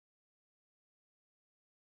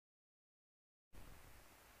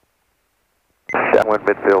downwind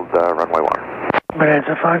midfield, runway 1.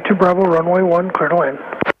 Bonanza 52 Bravo, runway 1, clear to land.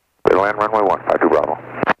 Clear to land, runway 1, 52 Bravo.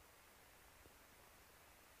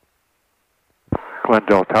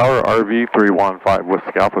 Glendale Tower, RV 315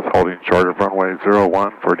 Whiskey Alpha is holding short of runway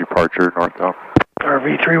 01 for departure northbound.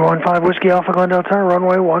 RV 315 Whiskey Alpha, Glendale Tower,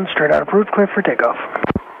 runway 1, straight out approved, clear for takeoff.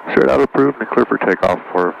 Straight out approved and clear for takeoff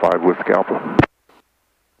for 5 Whiskey Alpha.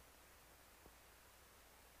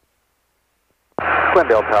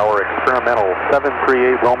 Glendale Tower, experimental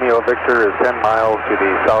 738 Romeo Victor is 10 miles to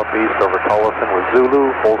the southeast over Tullison with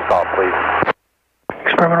Zulu. Full stop, please.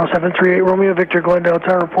 Experimental 738 Romeo Victor, Glendale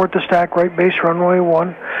Tower, report the stack, right base, runway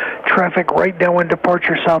 1. Traffic right downwind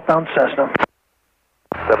departure, southbound Cessna.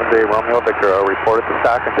 738 Romeo Victor, reported the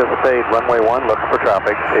stack, anticipate runway 1, looking for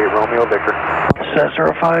traffic, 8 Romeo Victor.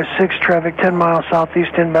 Cessna 056, traffic 10 miles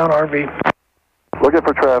southeast inbound RV. Looking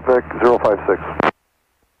for traffic, 056.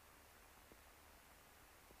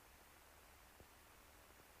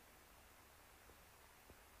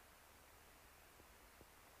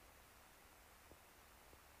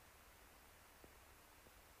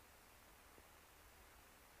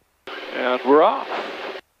 And we're off.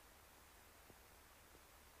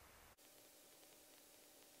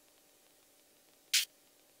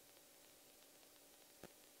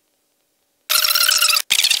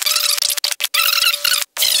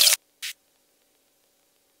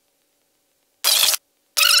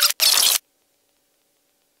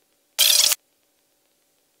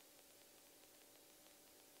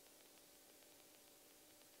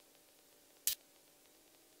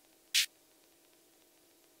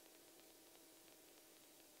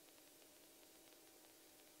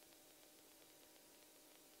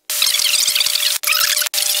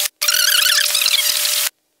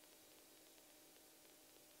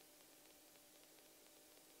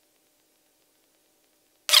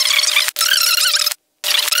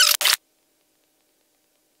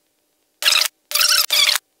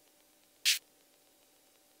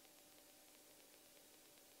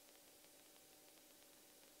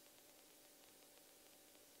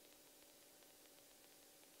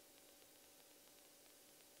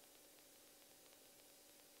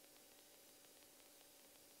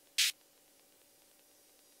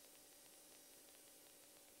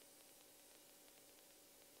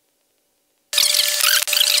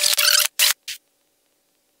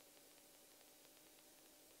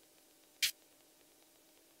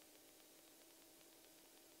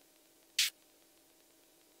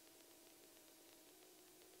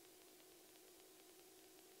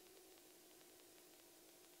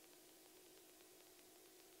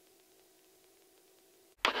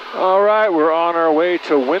 All right, we're on our way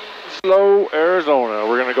to Winslow, Arizona.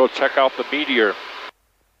 We're going to go check out the meteor.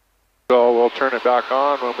 So we'll turn it back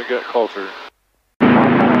on when we get closer.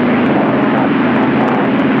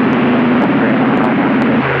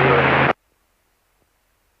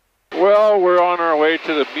 Well, we're on our way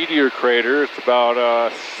to the Meteor Crater. It's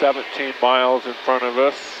about 17 miles in front of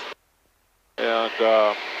us. And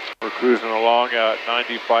we're cruising along at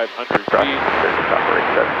 9,500 feet.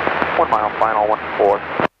 1 mile final,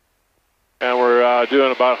 1-4. And we're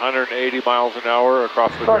doing about 180 miles an hour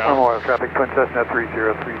across the ground. Oil traffic, Twin Cessna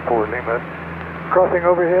 3034 Lima. Crossing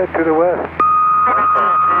overhead to the west.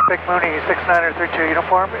 Big Mooney 6932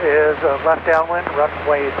 uniform is left downwind,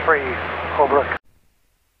 runway 3, Holbrook.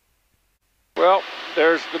 Well,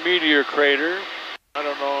 there's the Meteor Crater. I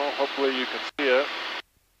don't know, hopefully you can see it.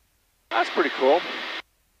 That's pretty cool.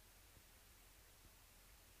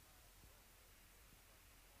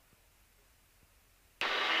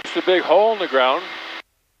 It's a big hole in the ground.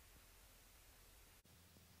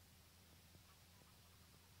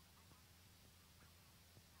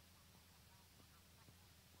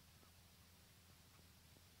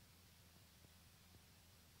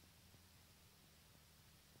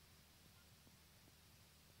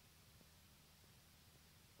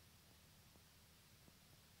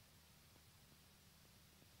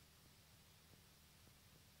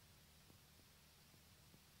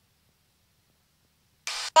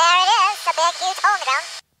 There it is, a big, huge hole in the ground.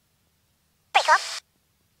 Pretty cool.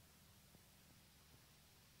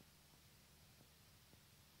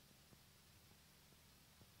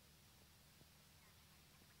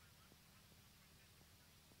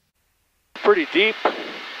 Pretty deep.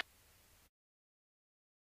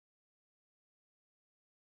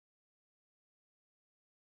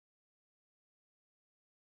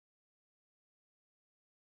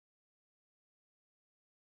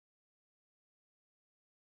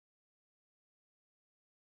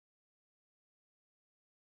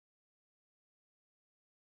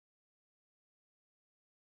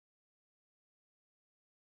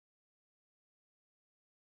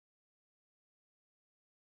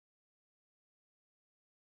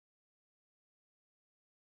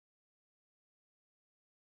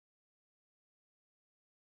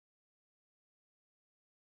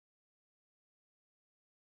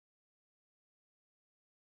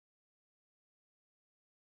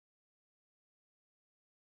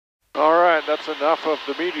 right, that's enough of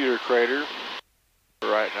the meteor crater for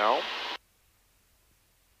right now.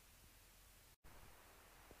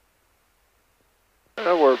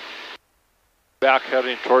 And we're back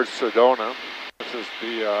heading towards Sedona. This is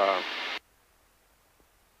the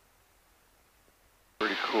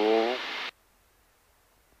pretty cool.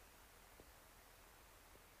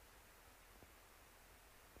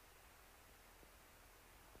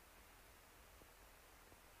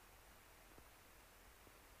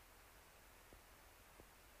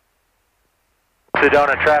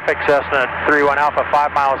 Sedona traffic, Cessna 31 Alpha,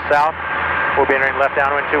 5 miles south. We'll be entering left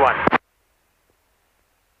downwind 21.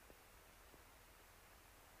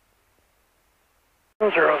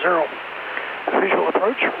 Zero. Visual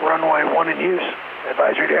approach, runway 1 in use.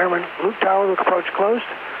 Advisory to airmen, Luke Tower, Luke approach closed.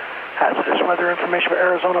 Hazardous weather information for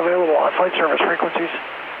Arizona available on flight service frequencies.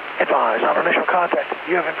 Advise on initial contact.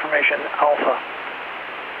 You have information Alpha.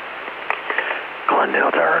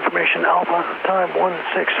 Glendale Tower information Alpha. Time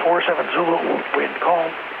 1647 Zulu. Wind calm.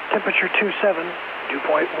 Temperature 27. Dew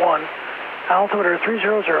point 1. Altimeter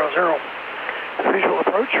 3000. Visual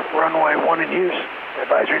approach, runway 1 in use.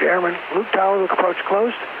 Advisory to airmen, Luke Tower, Luke approach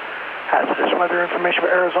closed. Hazardous weather information for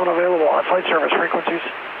Arizona available on flight service frequencies.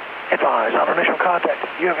 Advise on initial contact.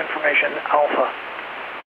 You have information Alpha.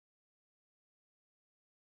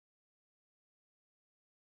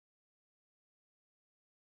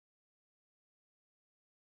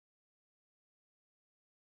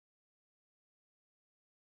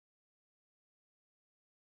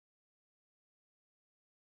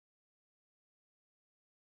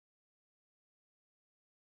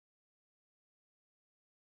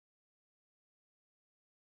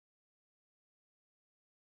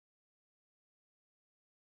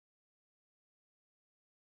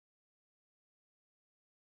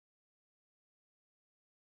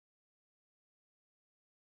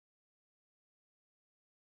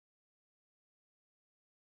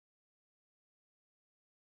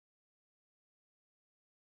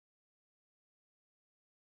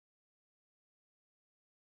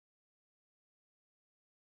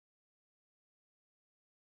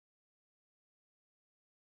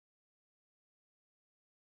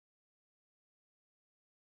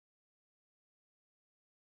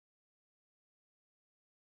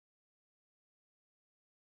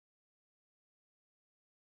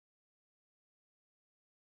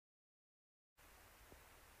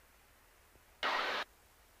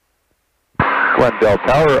 Glendale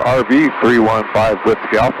Tower, RV 315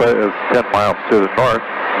 Whiskey Alpha is 10 miles to the north,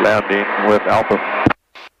 landing with Alpha.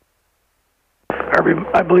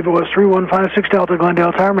 RV, I believe it was 3156 Delta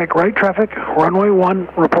Glendale Tower, make right traffic, runway 1,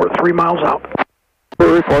 report 3 miles out.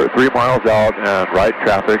 Report 3 miles out and right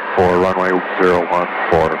traffic for runway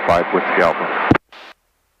 0145 Whiskey Alpha.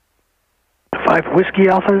 5 Whiskey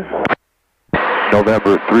Alpha.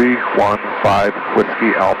 November 315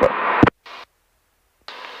 Whiskey Alpha.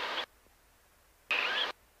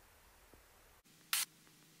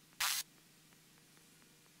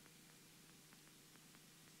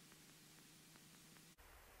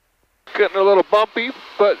 Getting a little bumpy,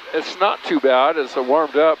 but it's not too bad. It's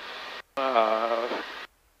warmed up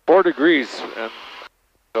 4 degrees in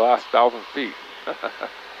the last 1,000 feet.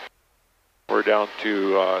 We're down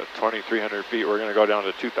to 2,300 feet. We're going to go down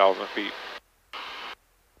to 2,000 feet.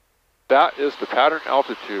 That is the pattern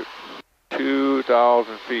altitude,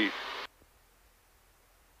 2,000 feet.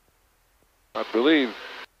 I believe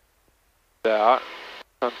that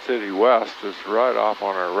Sun City West is right off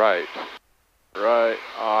on our right. Right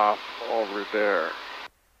off over there.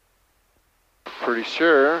 Pretty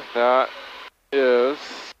sure that is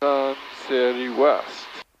Sun City West.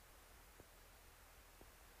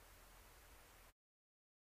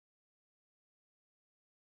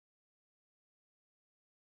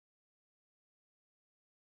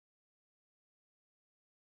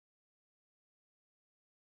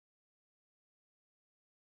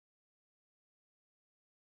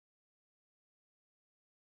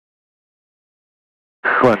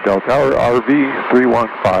 Glendale Tower, RV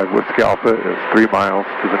 315 Whiskey Alpha is 3 miles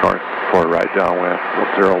to the north for right downwind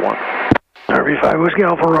 01. RV 5 Whiskey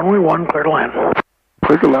Alpha, runway 1, clear to land.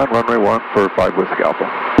 Clear to land, runway 1 for 5 Whiskey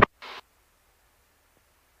Alpha.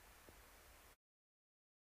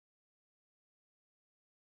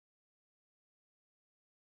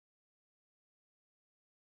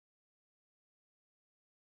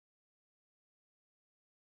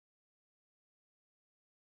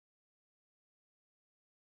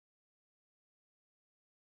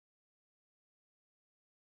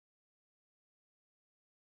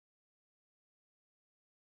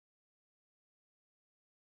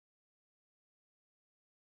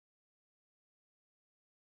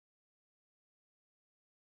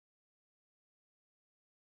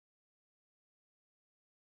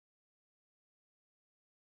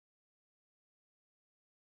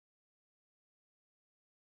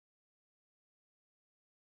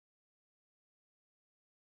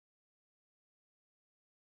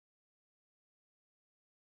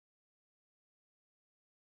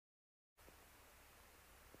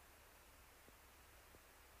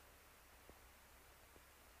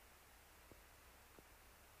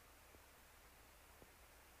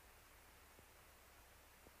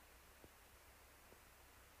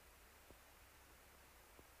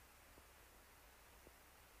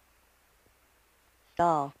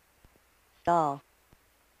 stall, stall,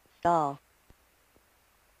 stall.